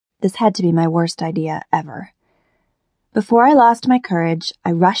This had to be my worst idea ever. Before I lost my courage,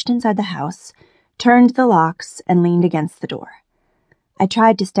 I rushed inside the house, turned the locks, and leaned against the door. I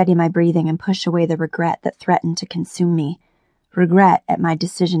tried to steady my breathing and push away the regret that threatened to consume me, regret at my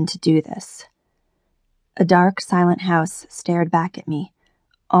decision to do this. A dark, silent house stared back at me,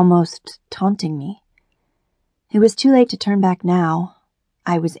 almost taunting me. It was too late to turn back now.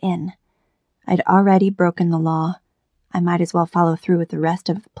 I was in. I'd already broken the law. I might as well follow through with the rest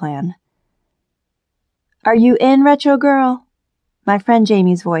of the plan. "Are you in, Retro Girl?" My friend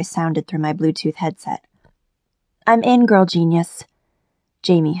Jamie's voice sounded through my Bluetooth headset. "I'm in, Girl Genius."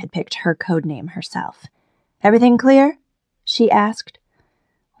 Jamie had picked her code name herself. "Everything clear?" she asked.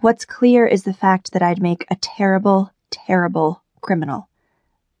 What's clear is the fact that I'd make a terrible, terrible criminal.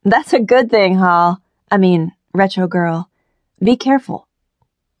 "That's a good thing, Retro Girl. Be careful."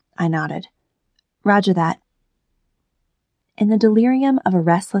 I nodded. "Roger that." In the delirium of a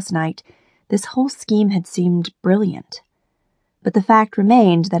restless night, this whole scheme had seemed brilliant. But the fact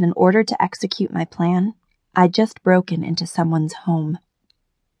remained that in order to execute my plan, I'd just broken into someone's home.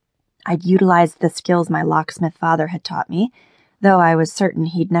 I'd utilized the skills my locksmith father had taught me, though I was certain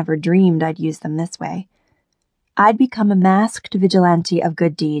he'd never dreamed I'd use them this way. I'd become a masked vigilante of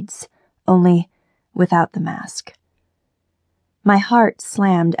good deeds, only without the mask. My heart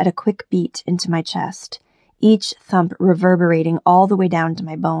slammed at a quick beat into my chest, each thump reverberating all the way down to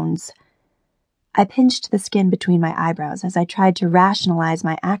my bones. I pinched the skin between my eyebrows as I tried to rationalize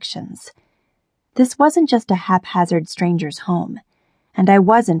my actions. This wasn't just a haphazard stranger's home, and I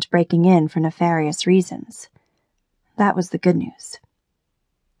wasn't breaking in for nefarious reasons. That was the good news.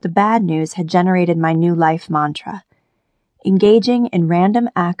 The bad news had generated my new life mantra: engaging in random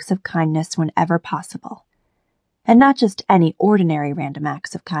acts of kindness whenever possible. And not just any ordinary random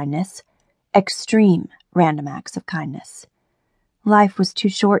acts of kindness, extreme random acts of kindness. Life was too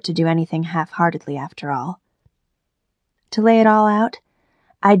short to do anything half-heartedly after all. To lay it all out,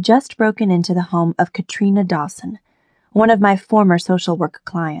 I'd just broken into the home of Katrina Dawson, one of my former social work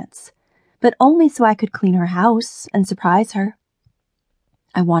clients, but only so I could clean her house and surprise her.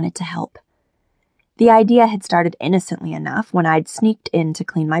 I wanted to help. The idea had started innocently enough when I'd sneaked in to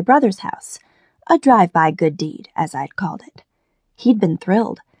clean my brother's house, a drive-by good deed, as I'd called it. He'd been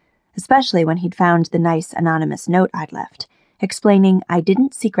thrilled, especially when he'd found the nice anonymous note I'd left, explaining I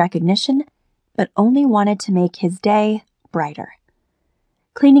didn't seek recognition, but only wanted to make his day brighter.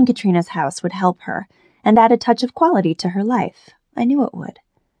 Cleaning Katrina's house would help her and add a touch of quality to her life. I knew it would.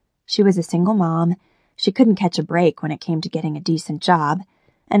 She was a single mom, she couldn't catch a break when it came to getting a decent job,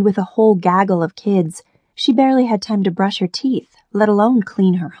 and with a whole gaggle of kids, she barely had time to brush her teeth, let alone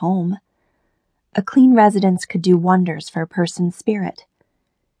clean her home. A clean residence could do wonders for a person's spirit.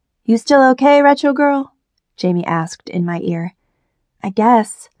 "You still okay, Retro Girl?" Jamie asked in my ear. "I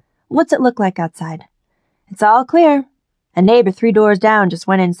guess. What's it look like outside?" "It's all clear. A neighbor 3 doors down just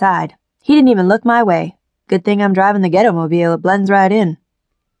went inside. He didn't even look my way. Good thing I'm driving the ghetto-mobile. It blends right in."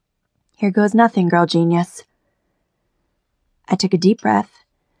 "Here goes nothing, Girl Genius." I took a deep breath,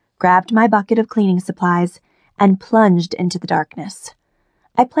 grabbed my bucket of cleaning supplies, and plunged into the darkness.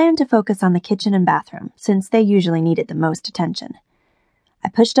 I planned to focus on the kitchen and bathroom, since they usually needed the most attention. I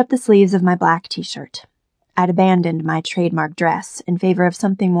pushed up the sleeves of my black t-shirt. I'd abandoned my trademark dress in favor of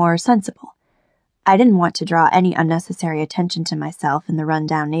something more sensible. I didn't want to draw any unnecessary attention to myself in the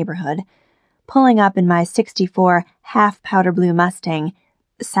run-down neighborhood. Pulling up in my '64 half-powder-blue Mustang,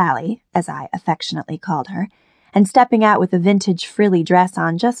 Sally, as I affectionately called her, and stepping out with a vintage frilly dress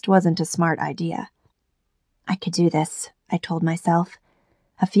on just wasn't a smart idea. I could do this, I told myself,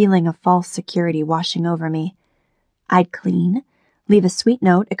 a feeling of false security washing over me. I'd clean, leave a sweet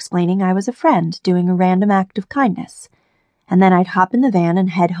note explaining I was a friend doing a random act of kindness, and then I'd hop in the van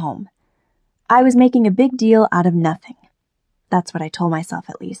and head home. I was making a big deal out of nothing. That's what I told myself,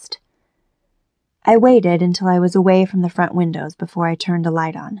 at least. I waited until I was away from the front windows before I turned a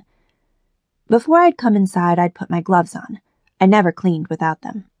light on. Before I'd come inside, I'd put my gloves on. I never cleaned without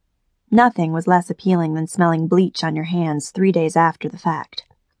them. Nothing was less appealing than smelling bleach on your hands 3 days after the fact.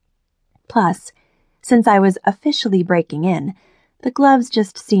 Plus, since I was officially breaking in, the gloves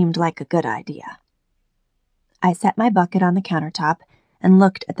just seemed like a good idea. I set my bucket on the countertop and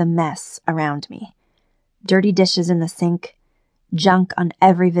looked at the mess around me. Dirty dishes in the sink, junk on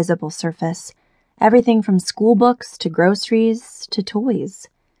every visible surface, everything from school books to groceries to toys.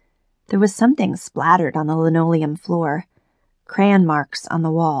 There was something splattered on the linoleum floor, crayon marks on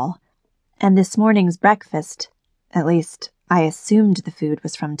the wall, and this morning's breakfast, at least I assumed the food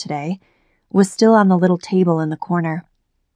was from today, was still on the little table in the corner.